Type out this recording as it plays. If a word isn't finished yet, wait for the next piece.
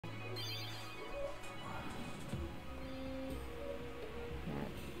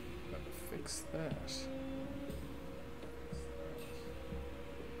fix that?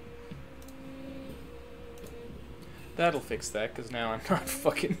 That'll fix that, because now I'm not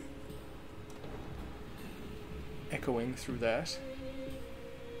fucking echoing through that.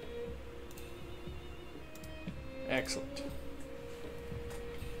 Excellent. So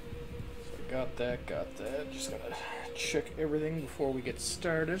I got that, Just gotta check everything before we get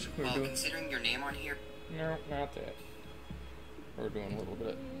started. Considering your name on here? No, not that. We're doing a little bit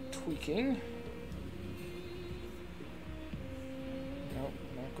of tweaking. Nope,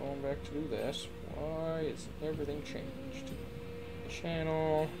 not going back to do that. Why is everything changed?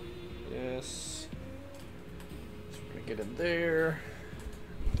 Channel, yes. So we're gonna get in there.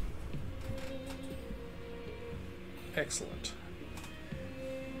 Excellent.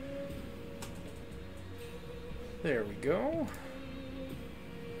 There we go.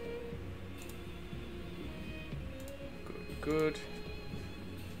 Good.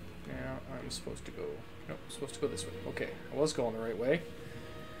 Now I'm supposed to go. Nope, I'm supposed to go this way. Okay, I was going the right way.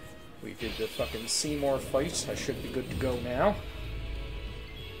 We did the fucking Seymour fight. I should be good to go now.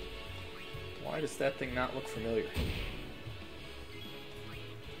 Why does that thing not look familiar?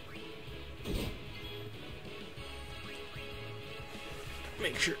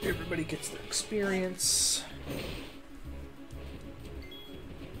 Make sure everybody gets their experience.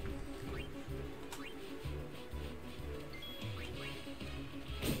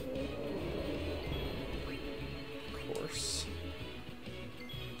 Of course.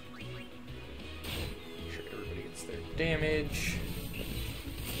 Make sure everybody gets their damage.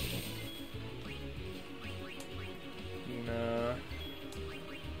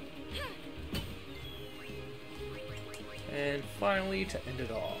 And finally, to end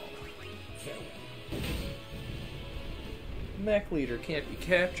it all, mech leader can't be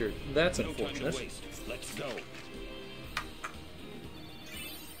captured. That's unfortunate. Let's go.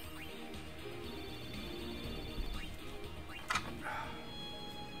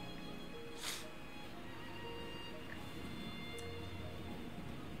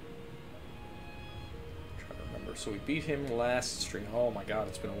 Trying to remember. So we beat him last stream. Oh my god,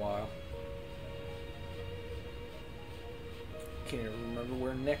 it's been a while. Can't even remember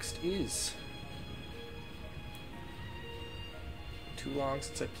where next is. Too long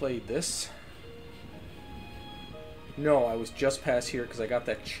since I played this. No, I was just past here because I got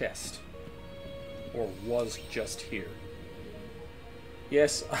that chest. Or was just here.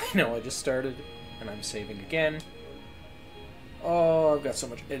 Yes, I know, I just started and I'm saving again. Oh, I've got so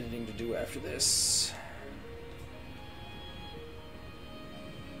much editing to do after this.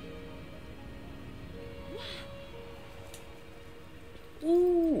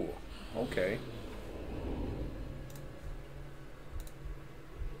 Ooh, okay.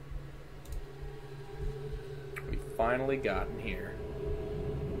 We've finally gotten here.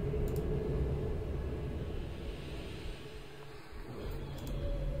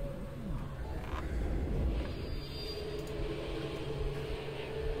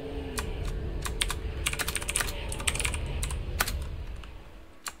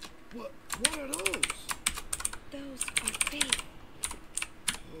 What are those? Those are faith.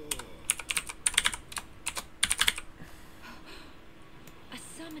 A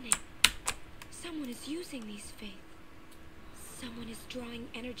summoning. Someone is using these faith. Someone is drawing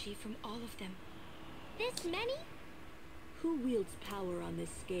energy from all of them. This many? Who wields power on this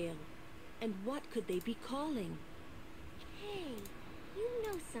scale? And what could they be calling? Hey, you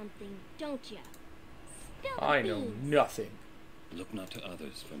know something, don't ya? Spill the I know beans. nothing. Look not to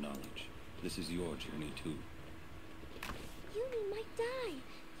others for knowledge. This is your journey too. Yumi might die,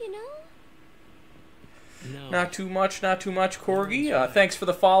 you know? No. Not too much, Corgi. Thanks for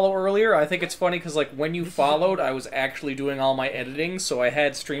the follow earlier. I think it's funny because, like, when you followed, I was actually doing all my editing, so I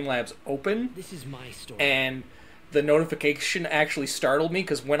had Streamlabs open, This is my story. and the notification actually startled me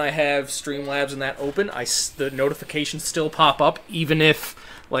because when I have Streamlabs and that open, the notifications still pop up, even if,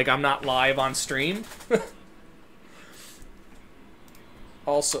 like, I'm not live on stream.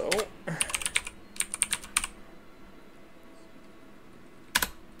 Also...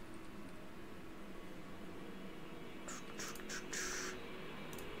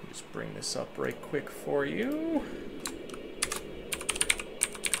 just bring this up right quick for you.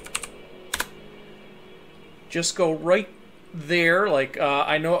 Just go right there. Like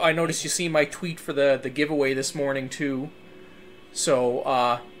I noticed you see my tweet for the giveaway this morning too.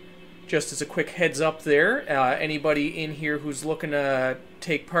 So just as a quick heads up there, anybody in here who's looking to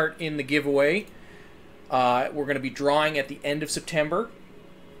take part in the giveaway, we're going to be drawing at the end of September.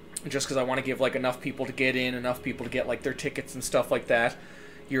 Just because I want to give like enough people to get in, enough people to get like their tickets and stuff like that.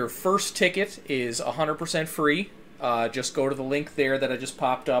 Your first ticket is 100% free. just go to the link there that I just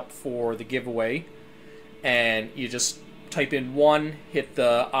popped up for the giveaway, and you just type in 1, hit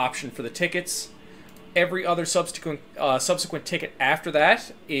the option for the tickets. Every other subsequent ticket after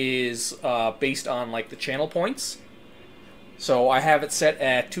that is based on like the channel points. So I have it set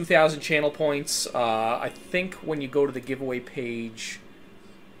at 2,000 channel points. I think when you go to the giveaway page,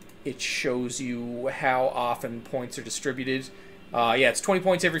 it shows you how often points are distributed. Yeah, it's 20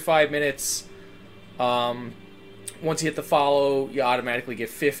 points every 5 minutes. Once you hit the follow, you automatically get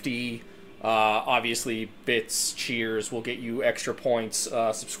 50. Obviously, bits, cheers will get you extra points.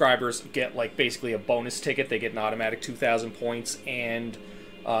 Subscribers get like basically a bonus ticket. They get an automatic 2,000 points, and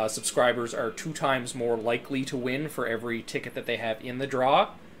subscribers are 2 times more likely to win for every ticket that they have in the draw.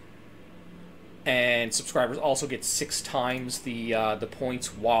 And subscribers also get 6 times the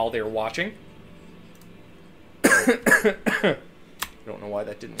points while they're watching. I don't know why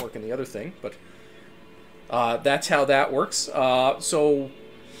that didn't work in the other thing, but that's how that works. So,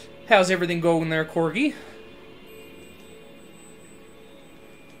 how's everything going there, Corgi?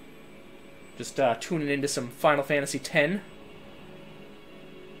 Just tuning into some Final Fantasy X.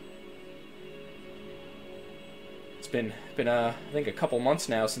 It's been I think a couple months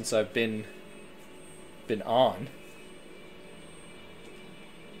now since I've been on. I'm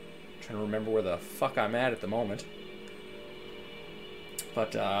trying to remember where the fuck I'm at the moment.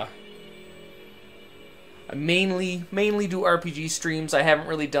 But I mainly do RPG streams. I haven't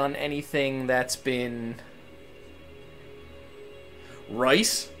really done anything that's been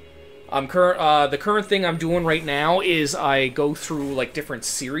right. The current thing I'm doing right now is I go through like different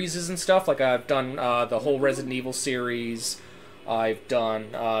series and stuff. Like I've done the whole Resident Evil series. I've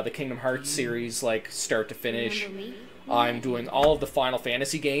done the Kingdom Hearts series, like start to finish. I'm doing all of the Final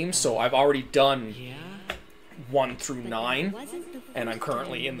Fantasy games, so I've already done 1 through 9, and I'm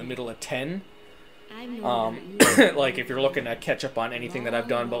currently in the middle of 10. Like if you're looking to catch up on anything that I've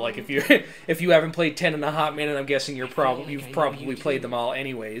done, but like if you haven't played 10 in a hot minute, I'm guessing you've probably played them all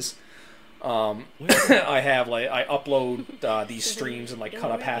anyways. I upload these streams and like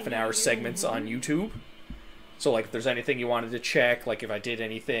cut up half-an-hour segments on YouTube. So like if there's anything you wanted to check, like if I did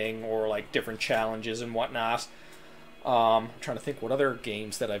anything or like different challenges and whatnot. I'm trying to think what other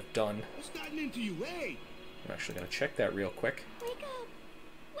games that I've done. I'm actually gonna check that real quick. Wake up!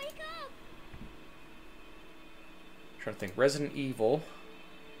 Wake up! I'm trying to think. Resident Evil,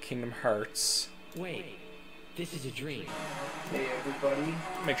 Kingdom Hearts. Wait, this is a dream. Hey everybody.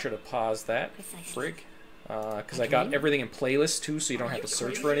 Make sure to pause that, frig. Because I got everything in playlists too, so you don't have to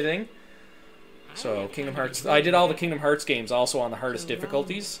search for anything. So, Kingdom Hearts. I did all the Kingdom Hearts games also on the hardest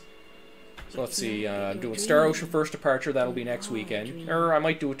difficulties. So let's see, I'm doing Star Ocean First Departure, that'll be next weekend. Or I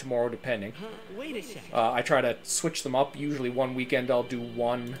might do it tomorrow, depending. Wait a second. I try to switch them up. Usually one weekend I'll do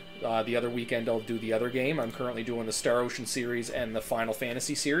one, the other weekend I'll do the other game. I'm currently doing the Star Ocean series and the Final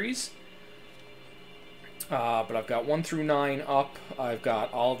Fantasy series. But I've got 1 through 9 up. I've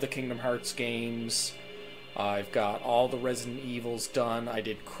got all of the Kingdom Hearts games. I've got all the Resident Evils done. I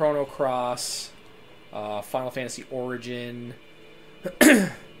did Chrono Cross, Final Fantasy Origin.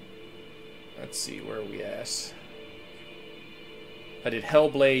 Let's see, where are we at? I did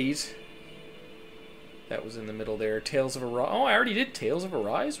Hellblade. That was in the middle there. Tales of Arise. Oh, I already did Tales of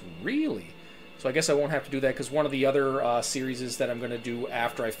Arise? Really? So I guess I won't have to do that, because one of the other series that I'm going to do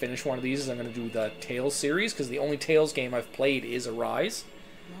after I finish one of these is I'm going to do the Tales series, because the only Tales game I've played is Arise.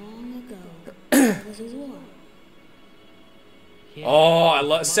 Long ago, there was a war. Oh, I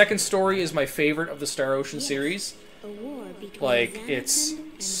love Second Story is my favorite of the Star Ocean series. A war between Like, Xanathan it's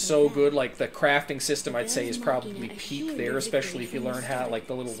and so Vivec. good. Like, the crafting system, I'd say, is probably peak there, especially if you learn how, like,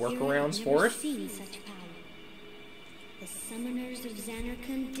 the little workarounds for it.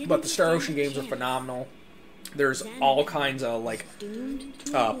 But the Star Ocean games are phenomenal. There's all kinds of, like,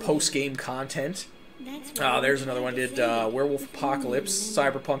 post-game content. There's another one. Did Werewolf Apocalypse,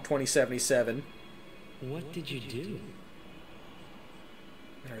 Cyberpunk 2077. What did you do?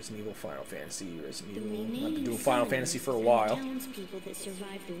 Resident Evil, Final Fantasy, Resident Evil. I've been doing Final Fantasy for a while.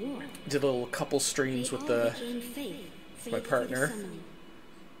 Did a little couple streams with my partner.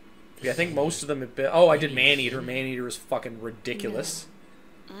 Yeah, I think most of them have been... Oh, I did Maneater. Maneater is fucking ridiculous.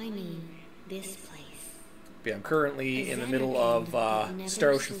 I mean, this place. Yeah, I'm currently in the middle of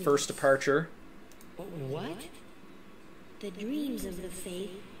Star Ocean First Departure. What? The dreams of the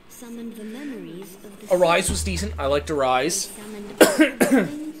faith summoned the memories of the Arise was decent. I liked Arise. Oh,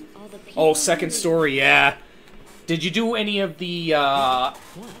 Oh, Second Story, yeah. Did you do any of the... What?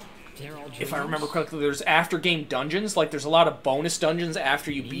 They're all if I dreams? remember correctly, there's after-game dungeons. Like, there's a lot of bonus dungeons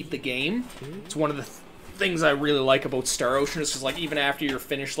after you beat the game. It's one of the things I really like about Star Ocean is because, like, even after you're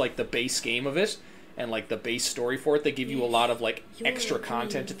finished, like, the base game of it, and like the base story for it. They give you a lot of like extra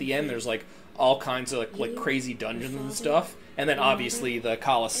content at the end. There's like all kinds of like crazy dungeons and stuff, and then obviously the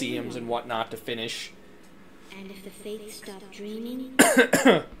Colosseums and whatnot to finish. And if the faith stopped dreaming?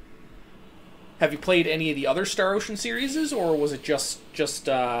 Have you played any of the other Star Ocean series, or was it just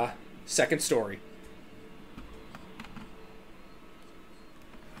Second Story?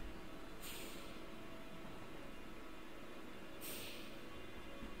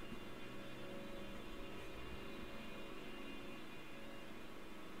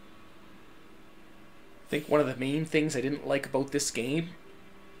 I think one of the main things I didn't like about this game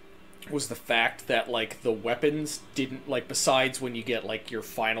was the fact that, like, the weapons didn't, like, besides when you get, like, your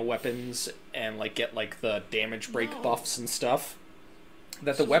final weapons and, like, get, like, the damage break buffs and stuff,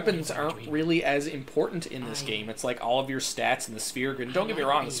 that the weapons aren't really as important in this game. It's, like, all of your stats and the sphere grid. And don't get me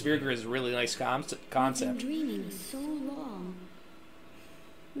wrong, the sphere grid is a really nice concept. Dreaming so long.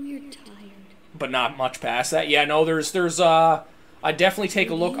 We're tired. But not much past that. Yeah, no, there's I definitely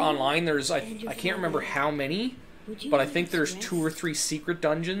take a look online. I can't remember how many, but I think there's 2 or 3 secret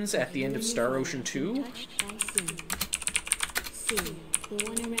dungeons at the end of Star Ocean 2. Sin, the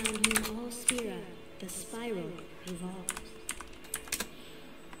one around whom all Spira, the spiral, revolves.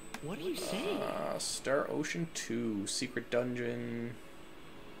 What are you saying? Star Ocean 2, secret dungeon.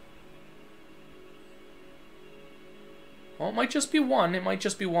 Well, it might just be one. It might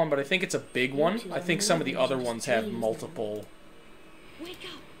just be one, but I think it's a big one. I think some of the other ones have multiple. Wake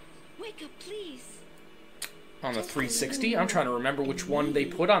up! Wake up, please! On the 360? I'm trying to remember which one they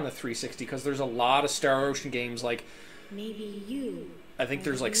put on the 360, because there's a lot of Star Ocean games, like... Maybe you... I think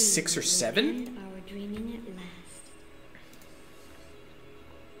there's like 6 or 7? Our dreaming at last.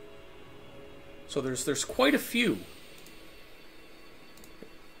 So there's quite a few.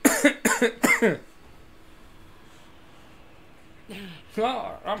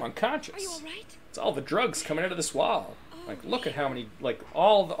 Oh, I'm unconscious. Are you alright? It's all the drugs coming out of this wall. Like, look at how many, like,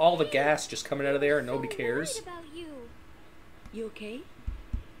 all the gas just coming out of there and nobody cares. About you. You okay?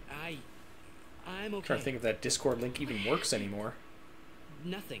 I'm I'm okay. trying to think if that Discord link even works anymore.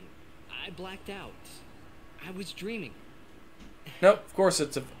 Nothing. I blacked out. I was dreaming. Nope, of course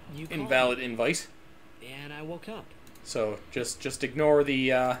it's a You called invalid me. invite. And I woke up. So just ignore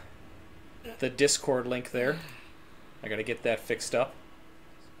the Discord link there. I gotta get that fixed up.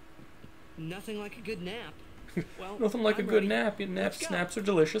 Nothing like a good nap. Well, Nothing like a I'm good ready. nap. Let's go. Naps are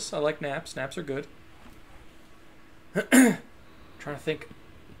delicious. I like naps. Naps are good. Trying to think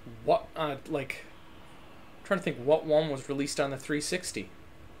what trying to think what one was released on the 360.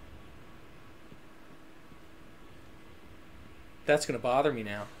 That's gonna bother me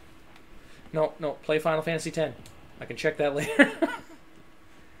now. No, play Final Fantasy X. I can check that later.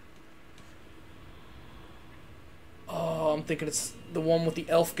 Oh, I'm thinking it's the one with the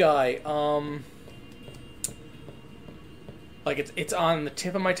elf guy. Like it's on the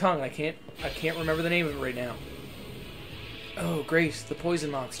tip of my tongue. I can't remember the name of it right now. Oh, great, the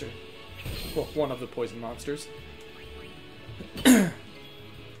poison monster. Well, one of the poison monsters. He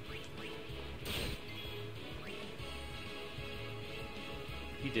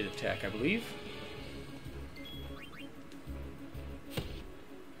did attack, I believe.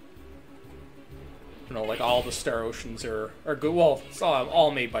 You know, like all the Star Oceans are good. Well, it's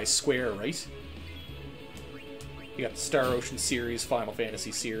all made by Square, right? You got the Star Ocean series, Final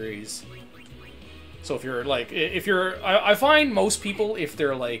Fantasy series. So if you're like, I find most people, if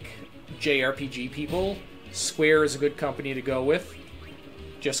they're like JRPG people, Square is a good company to go with.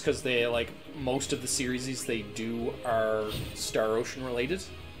 Just because they, like, most of the series they do are Star Ocean related.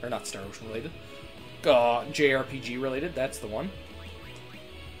 Or not Star Ocean related. JRPG related, that's the one.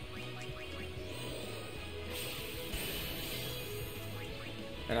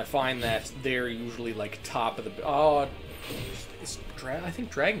 And I find that they're usually, like, top of the... Oh, I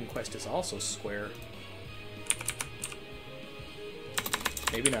think Dragon Quest is also Square.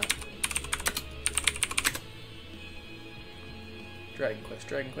 Maybe not. Dragon Quest,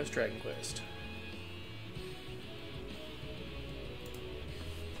 Dragon Quest, Dragon Quest.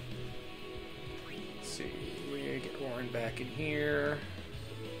 Let's see. We get Warren back in here.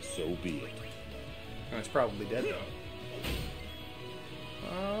 So be it. Oh, it's probably dead, though.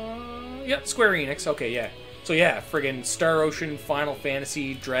 Yep, Square Enix. Okay, yeah. So yeah, friggin' Star Ocean, Final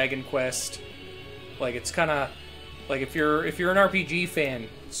Fantasy, Dragon Quest. Like, it's kind of like if you're an RPG fan,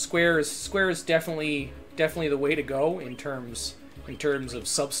 Square is definitely the way to go in terms of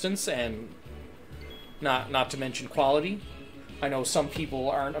substance and not to mention quality. I know some people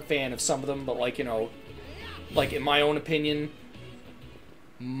aren't a fan of some of them, but like, you know, like in my own opinion,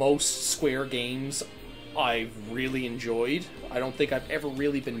 most Square games I've really enjoyed. I don't think I've ever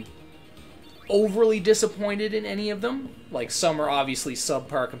really been overly disappointed in any of them. Like, some are obviously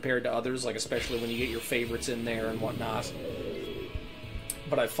subpar compared to others, like especially when you get your favorites in there and whatnot.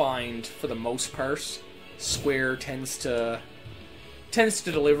 But I find, for the most part, Square tends to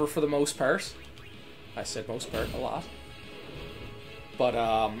deliver for the most part. I said most part a lot. But,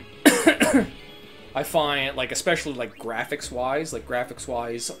 I find, like, especially, like, graphics-wise,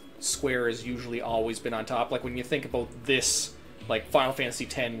 Square has usually always been on top. Like, when you think about this, like, Final Fantasy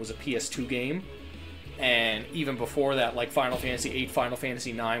X was a PS2 game, and even before that, like, Final Fantasy VIII, Final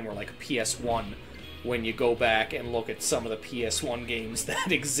Fantasy IX were, like, a PS1, when you go back and look at some of the PS1 games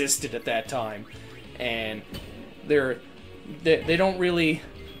that existed at that time. And they don't really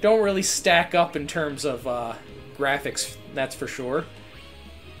stack up in terms of graphics, that's for sure.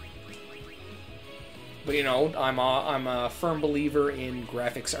 But, you know, I'm a firm believer in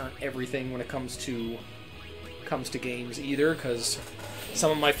graphics aren't everything when it comes to games either, because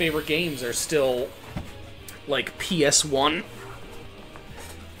some of my favorite games are still like PS1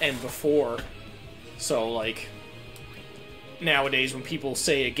 and before. So, like, nowadays when people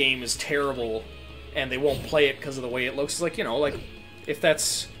say a game is terrible and they won't play it because of the way it looks, it's like, you know, like, if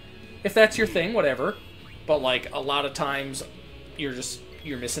that's your thing, whatever. But, like, a lot of times you're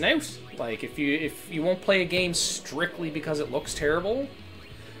missing out. Like, if you won't play a game strictly because it looks terrible,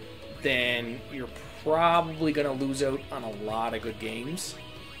 then you're probably gonna lose out on a lot of good games.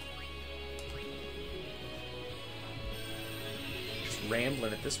 Just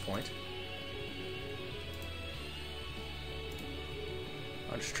rambling at this point.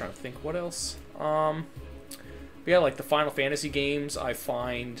 I'm just trying to think what else. But yeah, like the Final Fantasy games, I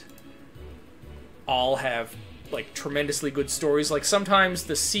find all have like tremendously good stories. Like sometimes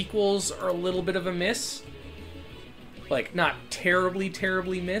the sequels are a little bit of a miss. Like not terribly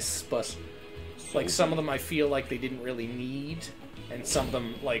miss, but like some of them I feel like they didn't really need, and some of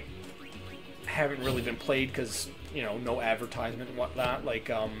them like haven't really been played because, you know, no advertisement and whatnot. Like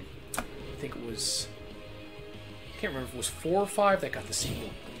I think it was, I can't remember if it was 4 or 5 that got the sequel.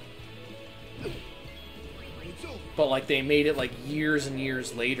 But like they made it like years and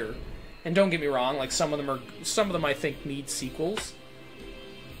years later. And don't get me wrong, like some of them I think need sequels.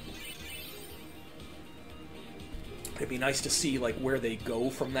 It'd be nice to see like where they go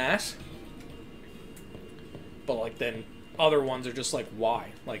from that. But like then other ones are just like,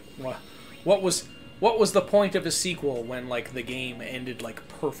 why? Like what was the point of a sequel when like the game ended like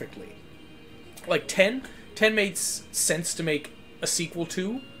perfectly? Like 10 made sense to make a sequel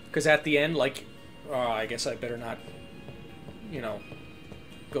to, because at the end, like, I guess I better not, you know,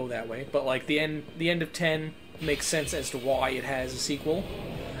 go that way. But like the end of 10 makes sense as to why it has a sequel.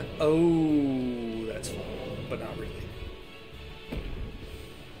 Oh, that's fun, but not really.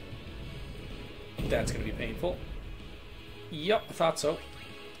 That's gonna be painful. Yep, I thought so.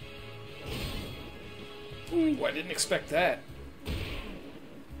 Ooh, I didn't expect that.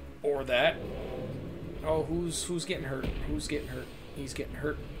 Or that. Oh, who's getting hurt? Who's getting hurt? He's getting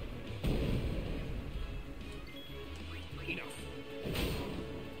hurt.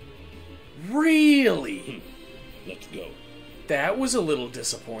 Really? Let's go. That was a little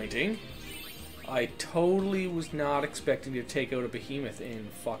disappointing. I totally was not expecting to take out a behemoth in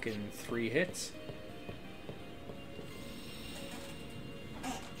fucking 3 hits.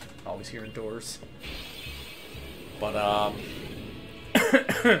 Always hearing doors. But,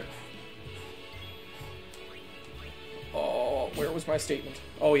 oh, where was my statement?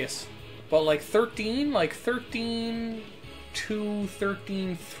 Oh, yes. But, like, 13, 2,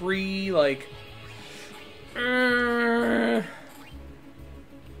 13, 3, like...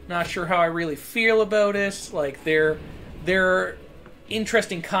 not sure how I really feel about it. Like, they're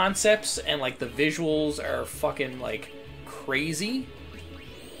interesting concepts, and, like, the visuals are fucking, like, crazy.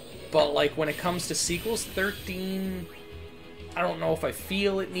 But, like, when it comes to sequels, 13... I don't know if I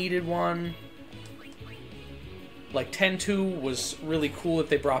feel it needed one. Like, 10-2 was really cool that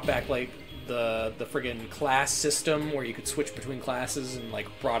they brought back, like, the friggin' class system where you could switch between classes and, like,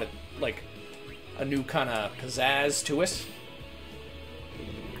 brought it, like, a new kind of pizzazz to it.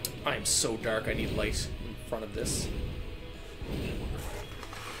 I am so dark, I need light in front of this.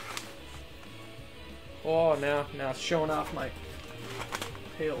 Oh, now it's showing off my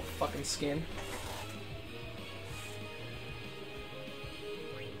pale fucking skin.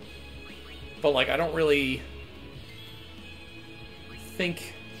 But, like, I don't really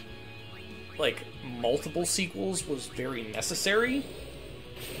think, like, multiple sequels was very necessary.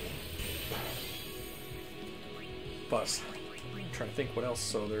 But I'm trying to think what else.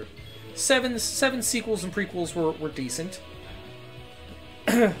 So there, seven sequels and prequels were decent.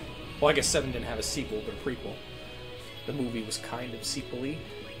 Well, I guess 7 didn't have a sequel, but a prequel. The movie was kind of sequel-y.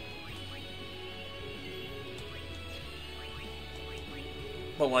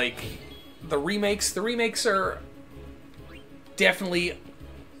 But like the remakes are definitely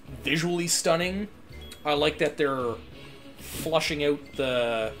visually stunning. I like that they're flushing out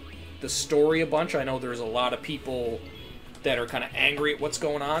the story a bunch. I know there's a lot of people that are kind of angry at what's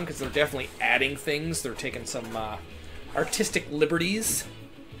going on because they're definitely adding things. They're taking some artistic liberties.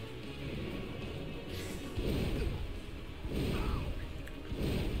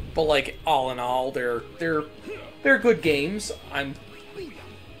 But like all in all, they're good games. I'm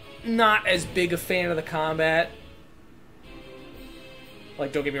not as big a fan of the combat.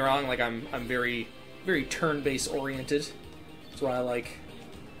 Like, don't get me wrong, like I'm very turn-based oriented. That's why I like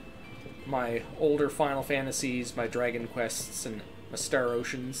my older Final Fantasies, my Dragon Quests, and my Star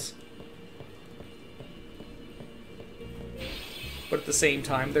Oceans. But at the same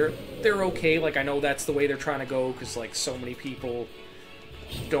time, they're okay. Like, I know that's the way they're trying to go, because like so many people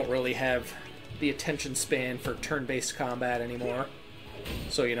don't really have the attention span for turn-based combat anymore.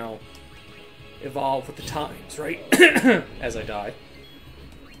 So, you know, evolve with the times, right? As I die.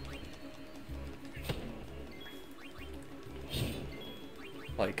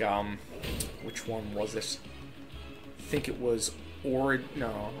 Like, which one was this? I think it was Origin,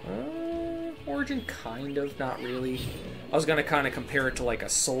 kind of, not really. I was gonna kind of compare it to like a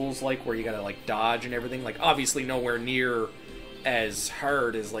Souls-like, where you gotta like dodge and everything. Like, obviously nowhere near as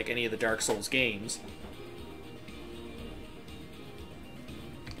hard as like any of the Dark Souls games.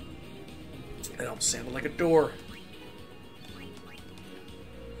 It almost sounded like a door.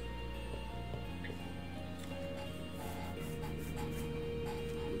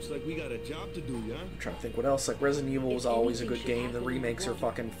 Like we got a job to do, yeah? I'm trying to think what else. Like, Resident Evil was always a good game. The remakes are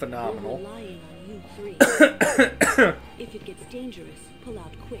fucking phenomenal. We're relying on you three. If it gets dangerous, pull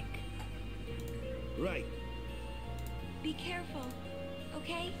out quick. Right. Be careful,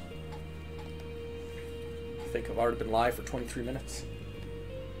 okay? I think I've already been live for 23 minutes.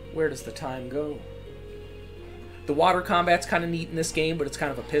 Where does the time go? The water combat's kind of neat in this game, but it's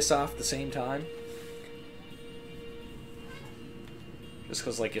kind of a piss-off at the same time. Just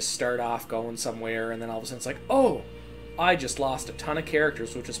because, like, you start off going somewhere, and then all of a sudden it's like, oh, I just lost a ton of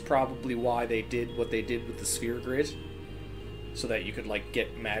characters, which is probably why they did what they did with the sphere grid. So that you could, like,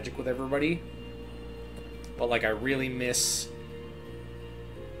 get magic with everybody. But, like, I really miss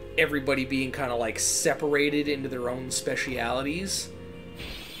everybody being kind of, like, separated into their own specialities.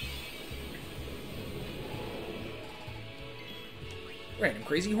 Random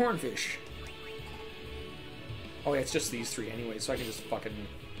crazy hornfish. Oh yeah, it's just these three anyway, so I can just fucking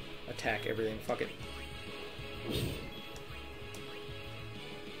attack everything. Fuck it.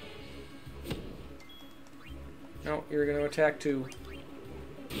 No, you're gonna attack too.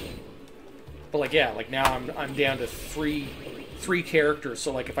 But like, yeah, like now I'm down to three characters.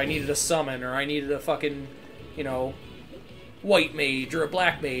 So like, if I needed a summon or I needed a fucking, you know, white mage or a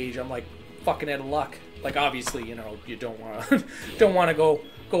black mage, I'm like fucking out of luck. Like, obviously, you know, you don't wanna go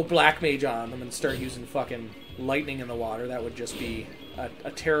black mage on them and start using fucking lightning in the water. That would just be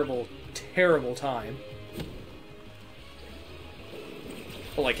a terrible, terrible time.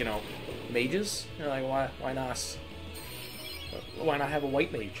 But like, you know, mages? You're like, why not? Why not have a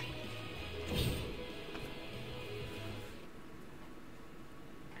white mage?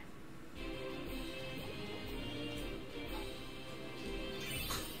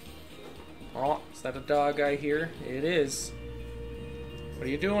 Oh, is that a dog I hear? It is. What are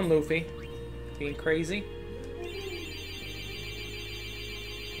you doing, Luffy? Being crazy?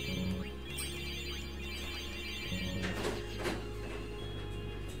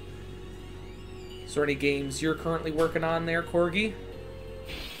 Is there any games you're currently working on there, Corgi?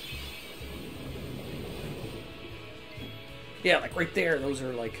 Yeah, like right there, those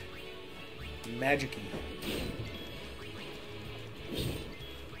are like magic-y.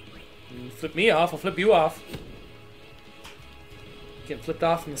 You flip me off, I'll flip you off. Getting flipped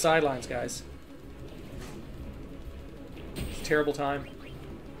off from the sidelines, guys. It's a terrible time.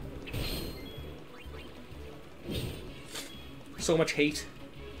 So much hate.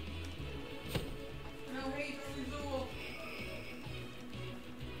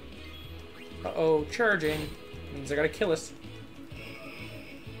 Uh-oh, charging. Means I gotta kill us.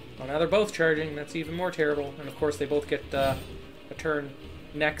 Well, now they're both charging. That's even more terrible. And of course, they both get a turn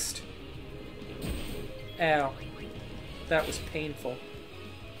next. Ow. That was painful.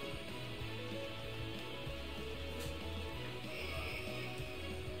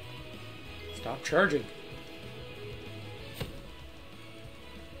 Stop charging.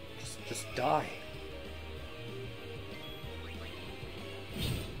 Just die.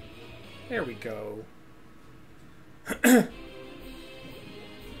 There we go.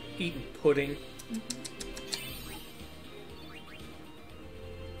 Eating pudding.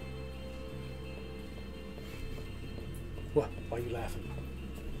 are you laughing?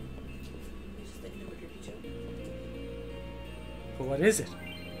 Just thinking of a drippy joke. Well, what is it?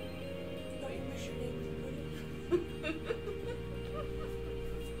 Thought you wish your name was Pudding.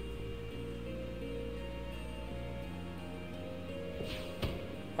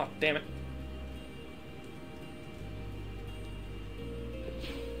 Oh, damn it.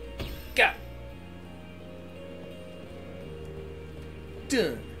 Got it.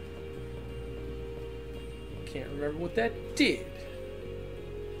 Done. Can't remember what that did.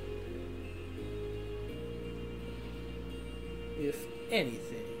 If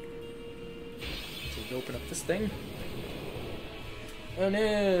anything. So we open up this thing. Oh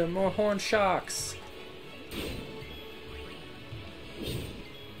no, more horn sharks.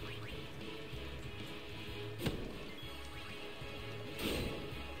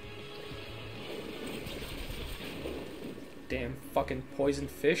 Damn fucking poison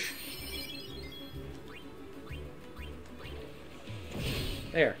fish.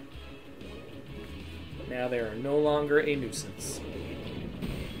 There. Now they are no longer a nuisance.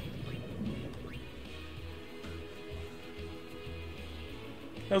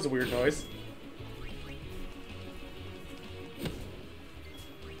 That was a weird noise.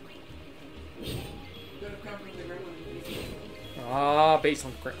 Could have come from the gremlin. Ah,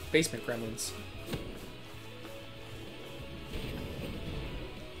 basement gremlins.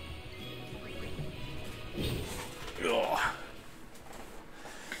 Ugh.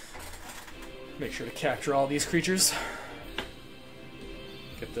 Make sure to capture all these creatures.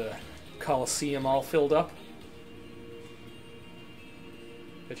 Get the Colosseum all filled up.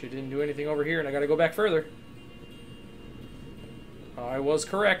 Bet you didn't do anything over here and I gotta go back further. I was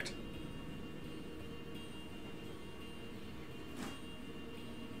correct.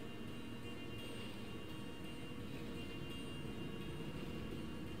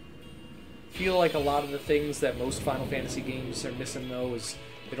 I feel like a lot of the things that most Final Fantasy games are missing though is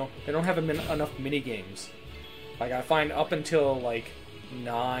they don't have enough mini games. Like I find up until like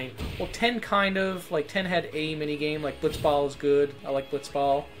 9, well 10 kind of, like 10 had a mini game, like Blitzball is good. I like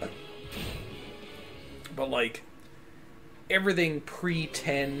Blitzball. But like everything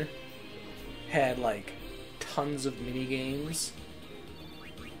pre-10 had like tons of mini games.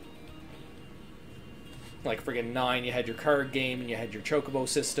 Like friggin' 9 you had your card game and you had your chocobo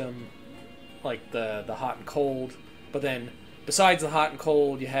system. Like the hot and cold, but then besides the hot and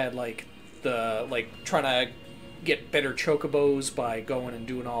cold, you had like the trying to get better chocobos by going and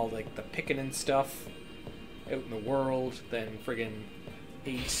doing all like the picking and stuff out in the world. Then friggin'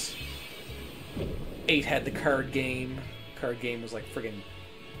 8 had the card game. Card game was like friggin'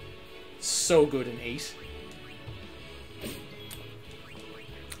 so good in 8. I'm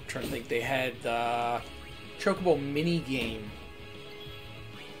trying to think, they had the chocobo mini game.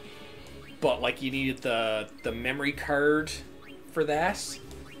 But, like, you needed the memory card for that.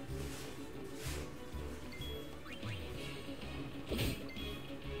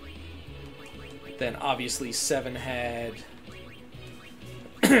 Then, obviously, 7 had...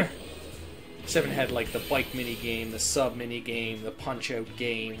 7 had, like, the bike mini-game, the sub mini-game, the punch-out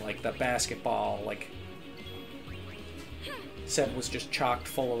game, like, the basketball, like... 7 was just chocked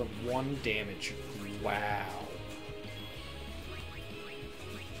full of 1 damage. Wow.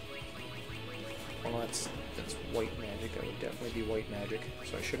 Well, that's white magic. That would definitely be white magic.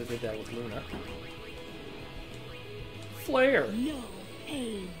 So I should have did that with Luna. Flare! No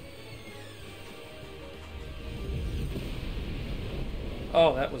pain.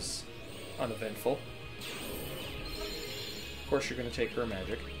 Oh, that was uneventful. Of course you're going to take her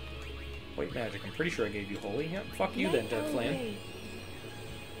magic. White magic. I'm pretty sure I gave you holy. Yep, fuck you then, Dark Flame.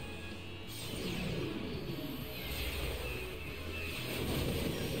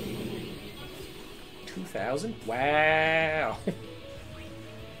 2,000? Wow!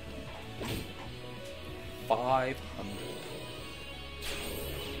 500.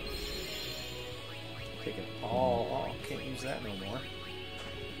 Take it all. Oh, can't use that no more.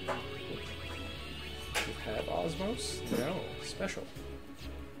 You have Osmos? No. Special.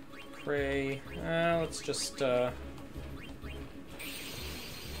 Prey. Let's just, Bahamut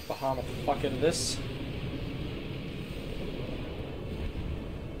the fuck into this.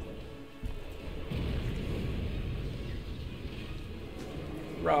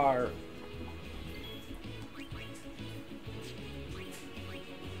 Rawr.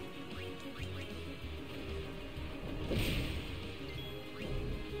 Okay.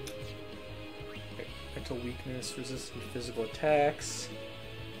 Mental weakness, resistant to physical attacks.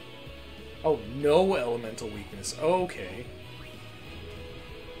 Oh, no elemental weakness. Okay.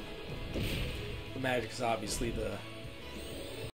 The magic is obviously the